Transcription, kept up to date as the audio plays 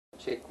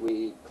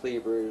chickweed,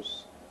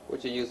 cleavers,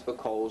 which are used for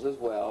colds as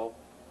well,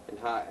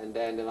 and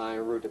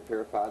dandelion root to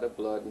purify the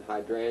blood, and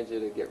hydrangea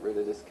to get rid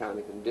of this kind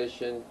of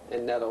condition,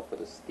 and nettle for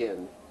the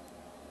skin.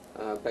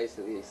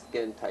 Basically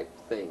skin type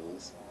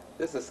things.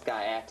 This is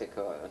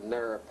sciatica, a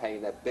nerve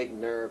pain, that big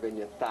nerve in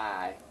your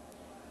thigh.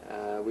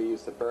 We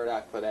use the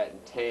burdock for that,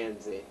 and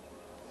tansy.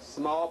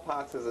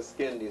 Smallpox is a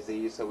skin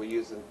disease, so we're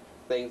using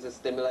things that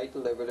stimulate the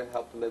liver to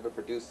help the liver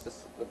produce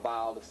the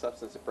bile, the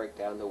substance to break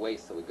down the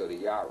waste, so we go to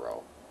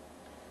yarrow.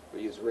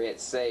 We use red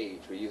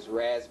sage, we use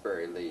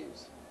raspberry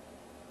leaves.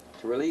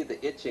 To relieve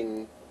the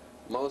itching,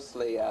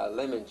 mostly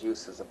lemon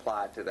juice is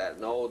applied to that.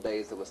 In the old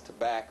days it was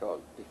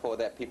tobacco. Before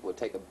that people would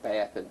take a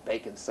bath in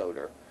baking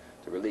soda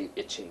to relieve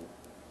itching.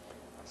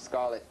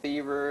 Scarlet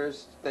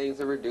fevers, things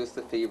that reduce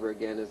the fever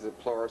again is the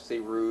pleurisy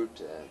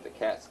root, the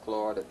cat's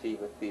claw, the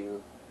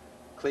feverfew.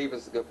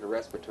 Cleavers is good for the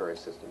respiratory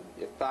system.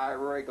 Your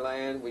thyroid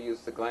gland, we use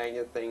the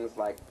glandular things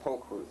like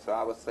poke root. So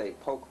I would say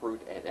poke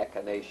root and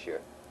echinacea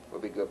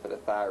would be good for the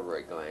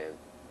thyroid gland.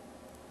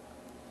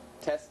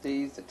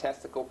 Testes, the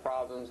testicle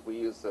problems, we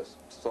use the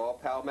saw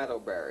palmetto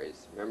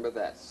berries. Remember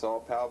that, saw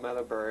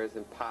palmetto berries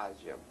and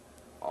posium.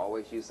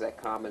 Always use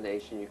that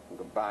combination. You can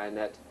combine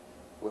that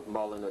with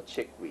mullein or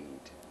chickweed.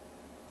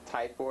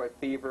 Typhoid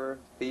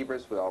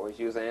fevers, we always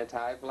use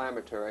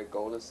anti-inflammatory.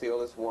 Golden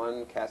seal is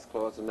one, cat's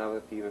claw is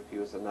another,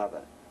 feverfew is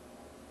another.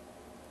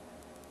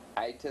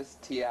 Itis,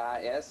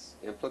 T-I-S,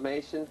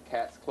 inflammation,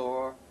 cat's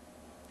claw,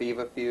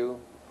 feverfew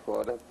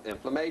for the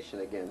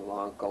inflammation again,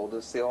 along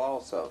golden seal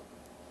also.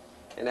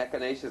 And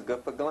echinacea is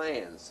good for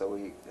glands, so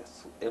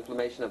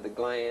inflammation of the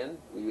gland,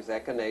 we use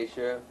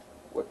echinacea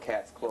with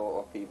cat's claw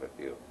or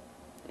feverfew.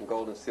 And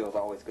golden seal is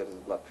always good as a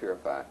blood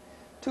purifier.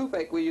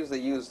 Toothache, we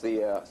usually use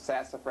the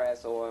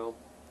sassafras oil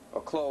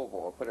or clove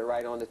oil, put it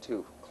right on the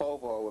tooth.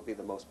 Clove oil would be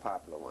the most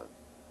popular one.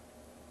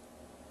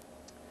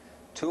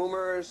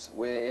 Tumors,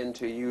 we're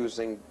into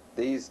using,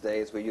 these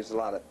days we use a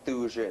lot of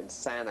thuja and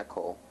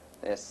sanicle.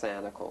 There's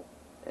sanicle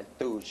and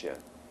thuja.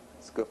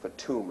 It's good for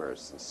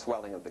tumors and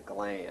swelling of the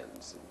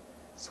glands, and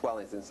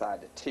swellings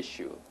inside the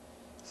tissue.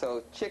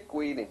 So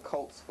chickweed and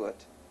coltsfoot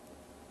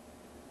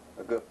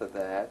are good for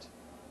that.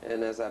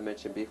 And as I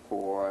mentioned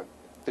before,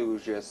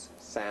 thujas,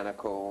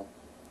 sanicle,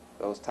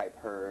 those type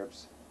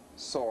herbs.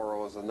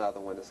 Sorrel is another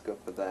one that's good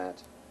for that.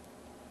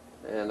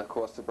 And of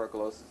course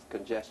tuberculosis,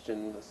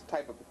 congestion, this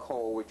type of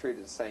cold, we treat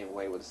it the same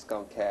way with the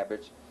skunk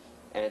cabbage.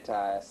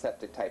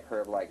 Antiseptic type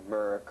herb like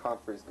myrrh.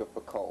 Comfrey is good for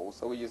cold,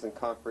 so we're using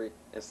comfrey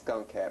and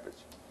skunk cabbage.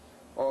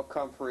 Or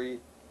comfrey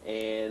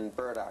and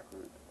burdock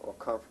root. Or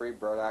comfrey,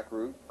 burdock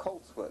root,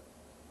 coltsfoot.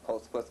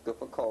 Coltsfoot's good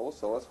for cold,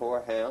 so is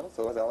horehound,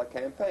 so is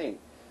elecampane.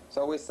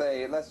 So we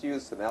say, let's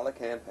use some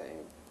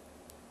elecampane.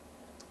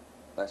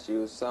 Let's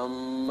use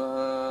some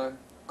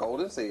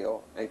golden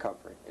seal and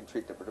comfrey and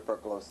treat the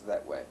tuberculosis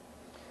that way.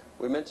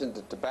 We mentioned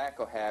the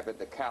tobacco habit,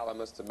 the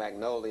calamus, the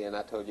magnolia, and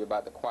I told you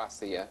about the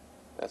quassia.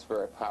 That's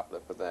very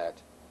popular for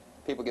that.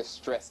 People get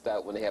stressed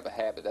out when they have a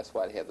habit. That's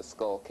why they have the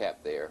skull cap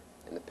there,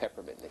 and the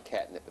peppermint, and the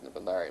catnip, and the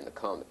valerian to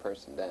calm the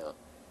person down.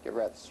 Get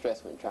rather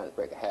stressed when you're trying to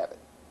break a habit.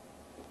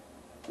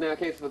 Now, in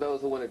case for those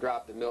who want to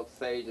drop the milk,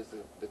 sage is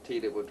the tea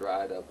that will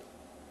dry it up.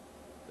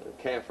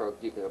 Camphor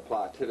you can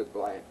apply to the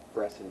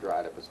breast and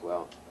dry it up as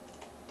well.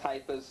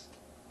 Typhus,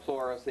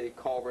 pleurisy,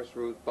 culver's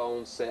root,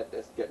 bone set,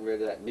 that's getting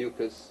rid of that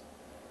mucus,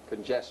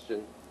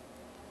 congestion.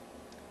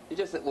 You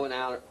just want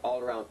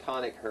all-around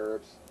tonic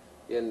herbs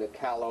in the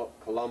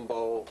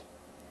Colombo.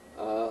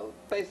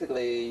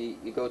 Basically,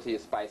 you go to your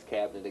spice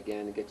cabinet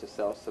again and get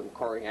yourself some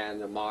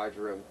coriander,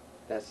 marjoram,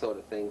 that sort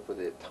of thing for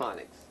the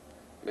tonics.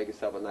 Make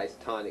yourself a nice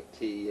tonic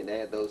tea and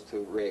add those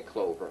to red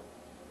clover,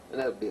 and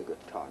that'll be a good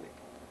tonic.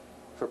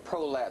 For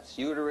prolapsed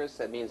uterus,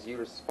 that means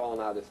uterus is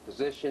falling out of its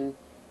position.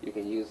 You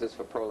can use this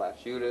for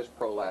prolapsed uterus,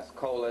 prolapsed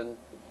colon.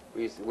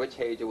 We use witch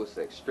hazel, which is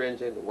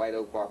astringent, and white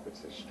oak bark, which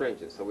is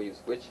astringent. So we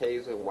use witch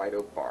hazel and white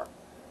oak bark.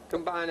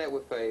 Combine that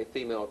with a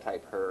female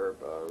type herb,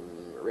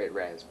 red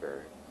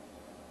raspberry.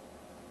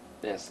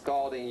 Now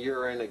scalding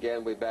urine,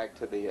 again we're back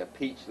to the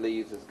peach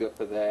leaves is good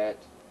for that.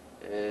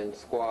 And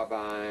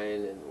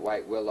squavine and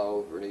white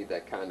willow, relieve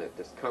that kind of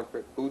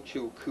discomfort.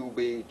 Uchu,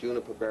 kubi,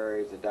 juniper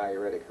berries, the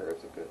diuretic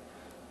herbs are good.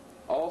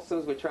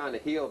 Ulcers, we're trying to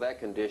heal that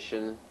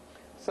condition.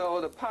 So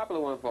the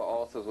popular one for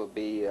ulcers would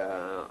be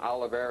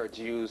aloe vera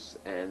juice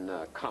and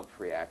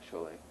comfrey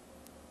actually.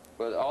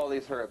 But all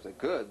these herbs are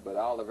good, but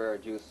aloe vera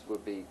juice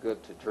would be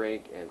good to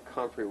drink, and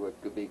comfrey would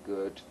be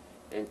good,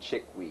 and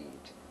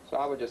chickweed. So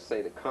I would just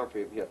say the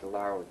comfrey, if you have to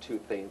rely on two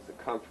things, the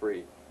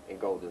comfrey and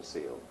golden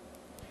seal.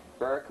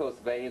 Varicose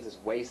veins is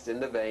waste in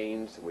the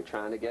veins, and we're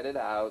trying to get it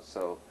out,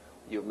 so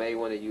you may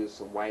want to use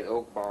some white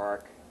oak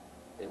bark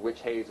and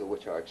witch hazel,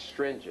 which are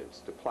astringents,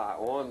 to apply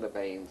on the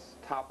veins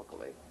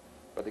topically.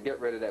 But to get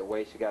rid of that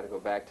waste, you got to go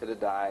back to the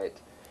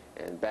diet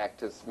and back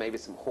to maybe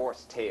some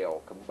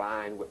horsetail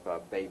combined with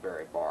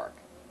bayberry bark.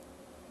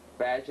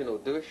 Vaginal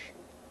douche.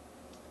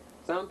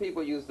 Some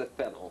people use the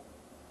fennel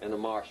and the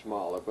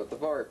marshmallow, but the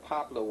very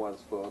popular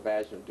ones for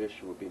vaginal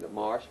douche would be the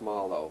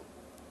marshmallow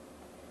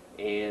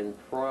and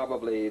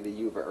probably the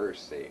uva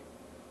ursi.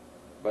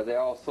 But they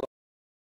also